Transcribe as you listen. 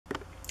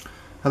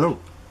Hello.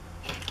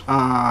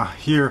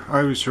 Here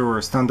I will show a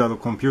standalone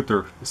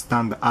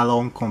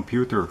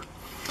computer.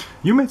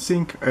 You may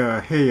think,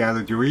 hey,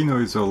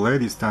 Arduino is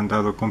already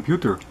standalone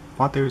computer.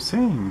 What are you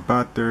saying?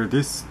 But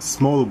this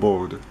small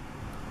board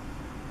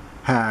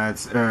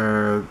has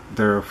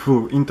the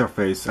full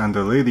interface and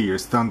already a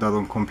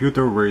standalone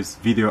computer with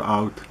video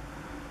out,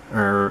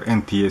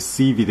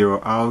 NTSC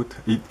video out.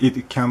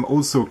 It can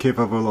also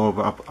capable of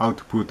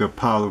output the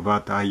power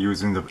that I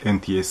use in the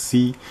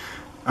NTSC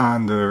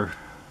and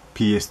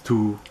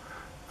PS2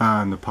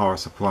 and the power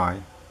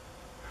supply.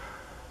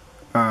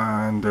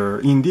 And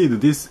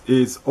indeed this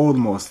is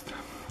almost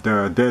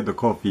the dead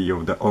copy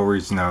of the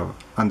original,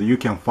 and you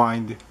can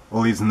find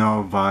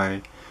original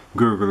by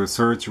Google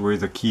search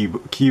with the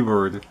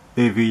keyword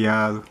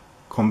AVR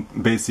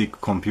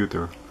basic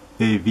computer.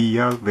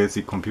 AVR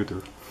basic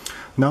computer.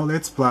 Now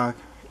let's plug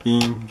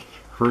in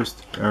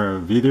first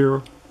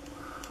video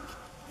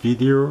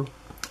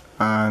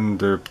and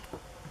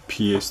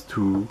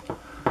PS2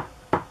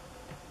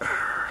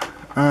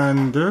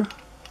 and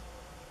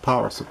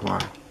power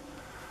supply.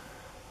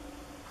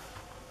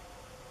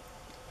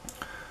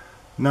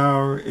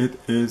 Now it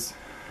is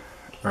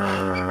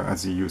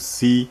as you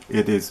see,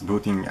 it is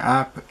booting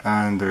up,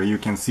 and you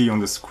can see on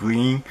the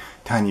screen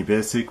Tiny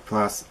Basic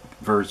plus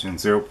version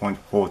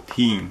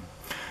 0.14,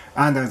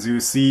 and as you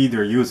see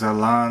the user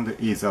land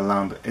is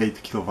around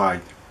 8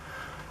 kilobyte.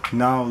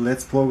 Now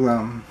let's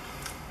program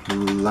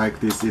like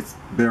this. It's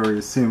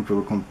very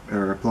simple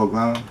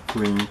program.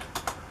 Print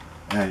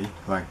A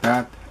like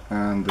that,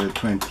 and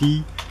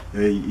 20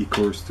 A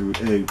equals to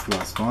A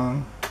plus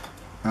 1,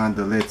 and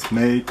let's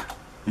make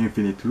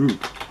infinite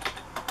loop,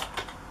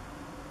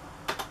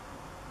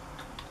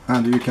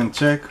 and you can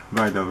check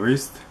by the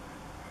list,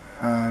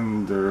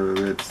 and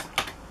let's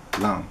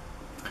run.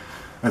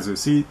 As you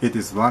see, it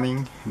is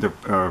running the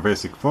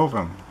basic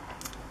program.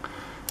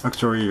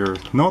 Actually,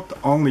 not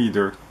only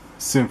the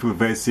simple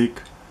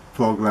basic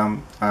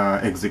program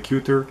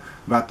executor,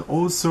 but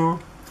also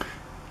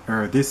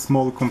this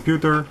small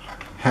computer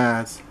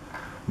has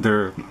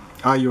the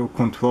I/O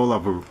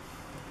controllable.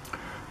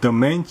 The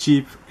main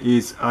chip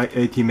is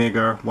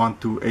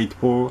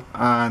i80MEGA1284,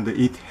 and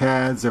it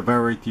has a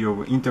variety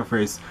of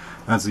interface,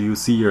 as you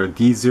see here,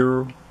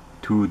 D0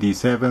 to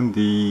D7,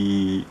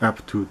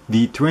 up to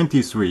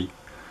D23.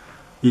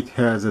 It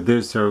has a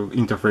digital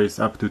interface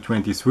up to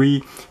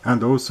 23,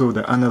 and also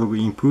the analog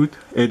input,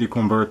 AD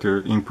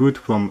converter input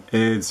from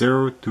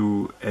A0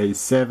 to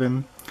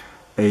A7,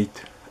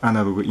 8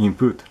 analog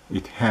input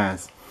it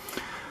has.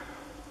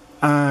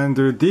 And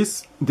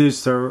this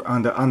digital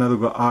and the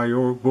analog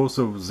I/O, both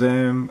of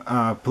them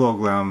are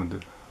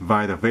programmed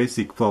by the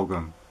basic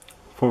program.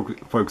 For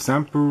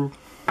example,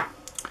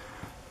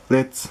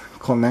 let's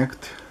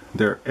connect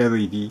the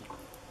LED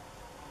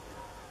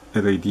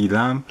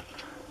lamp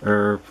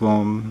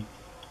from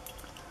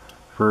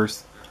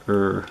first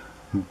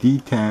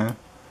D10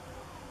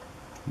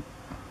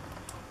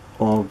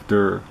 of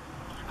the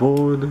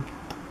board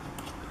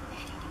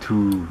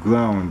to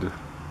ground.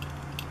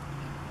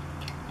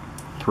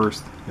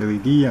 First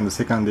LED and the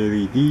second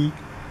LED.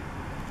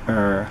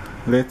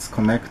 Let's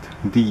connect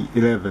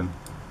D11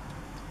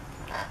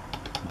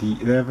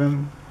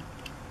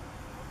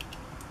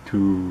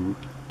 to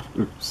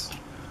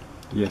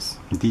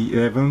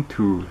D11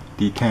 to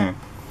D10,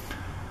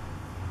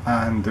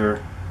 and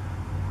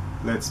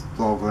let's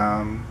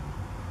program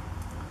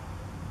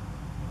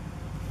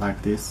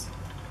like this.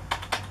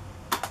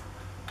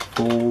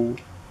 For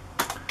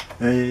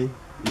A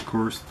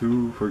equals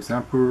to, for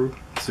example,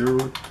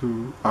 0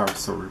 to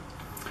sorry.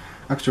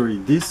 Actually,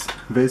 this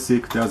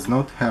basic does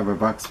not have a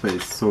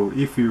backspace, so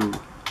if you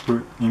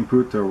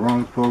input the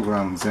wrong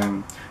program,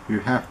 then you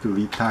have to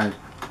retype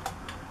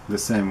the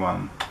same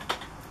one.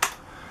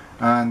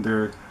 And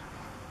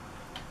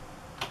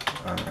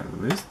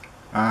list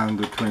and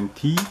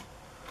 20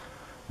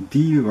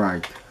 D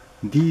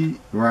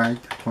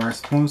write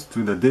corresponds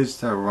to the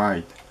digital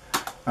write.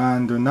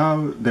 And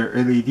now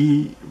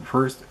the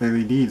first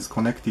LED is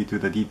connected to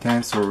the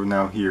D10, so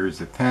now here is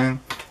a 10,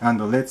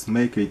 and let's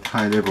make it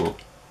high level.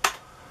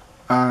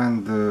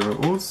 And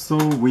also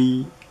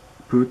we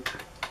put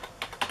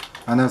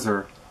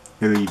another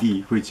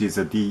LED, which is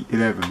a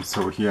D11,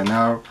 so here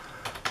now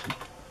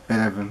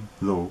 11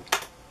 low.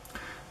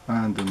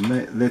 And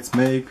let's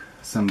make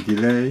some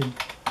delay,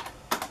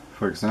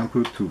 for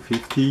example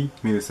 250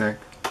 milliseconds,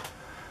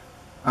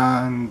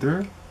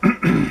 and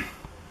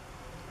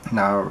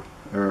now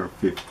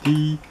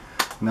 50.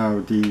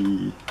 Now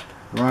the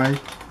right,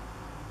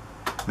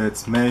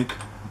 let's make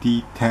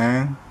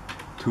D10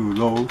 too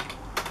low,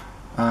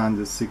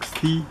 and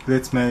 60,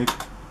 let's make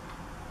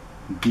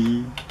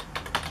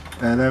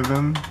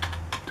D11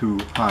 too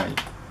high.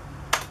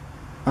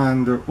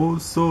 And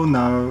also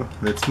now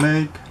let's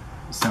make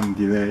some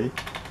delay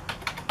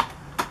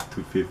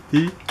to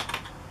 50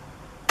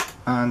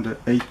 and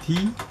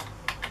 80.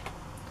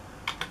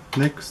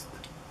 Next,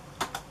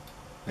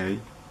 A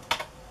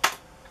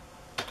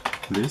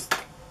list,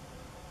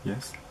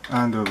 yes,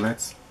 and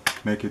let's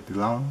make it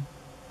long,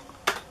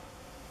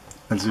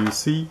 as you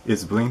see,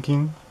 it's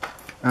blinking,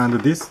 and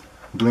this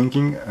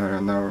blinking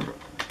now.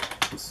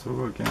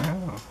 So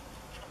again,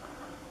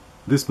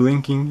 this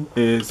blinking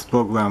is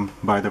programmed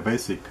by the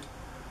BASIC.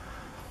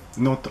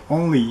 Not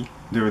only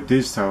the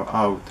digital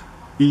out,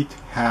 it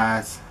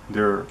has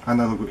the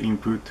analog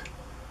input.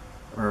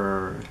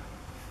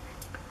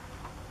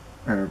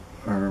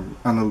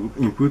 Analog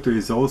input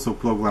is also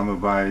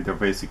programmed by the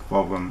BASIC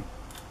program.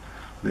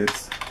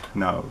 Let's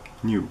now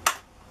new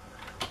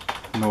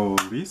no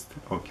list,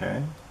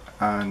 okay,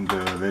 and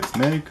let's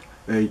make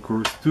a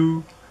equals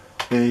to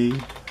a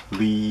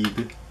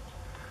lead,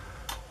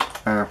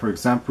 for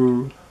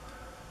example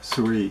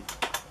 3.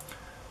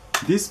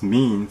 This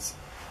means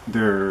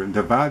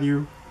the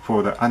value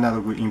for the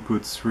analog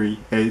input 3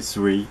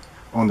 A3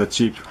 on the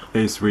chip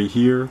A3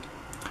 here,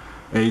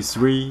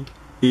 A3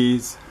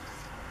 is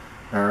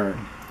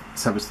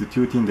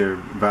substituting the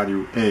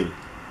value A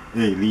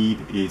lead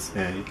is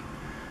A,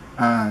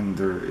 and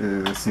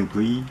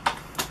simply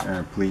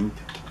print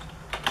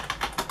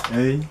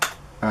A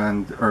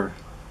and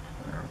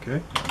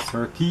okay,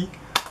 30.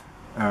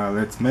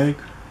 Let's make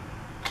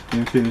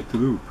infinite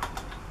loop,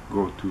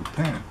 go to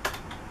 10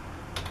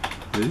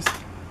 please.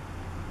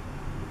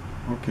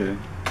 Okay,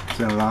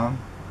 then run.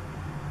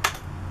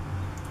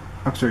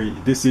 Actually,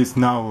 this is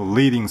now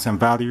reading some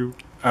value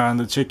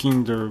and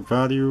checking the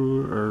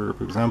value,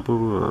 for example,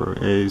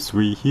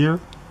 A3 here.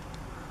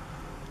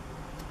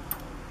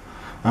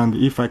 And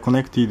if I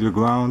connected the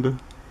ground,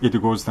 it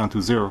goes down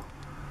to 0.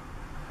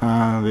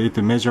 And it's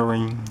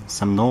measuring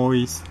some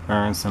noise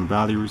and some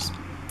values.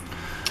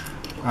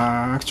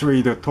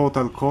 Actually, the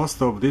total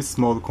cost of this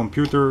small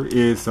computer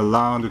is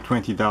around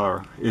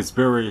 $20. It's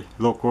very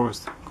low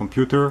cost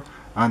computer,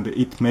 and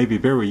it may be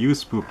very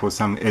useful for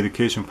some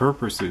education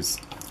purposes.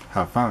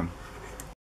 Have fun.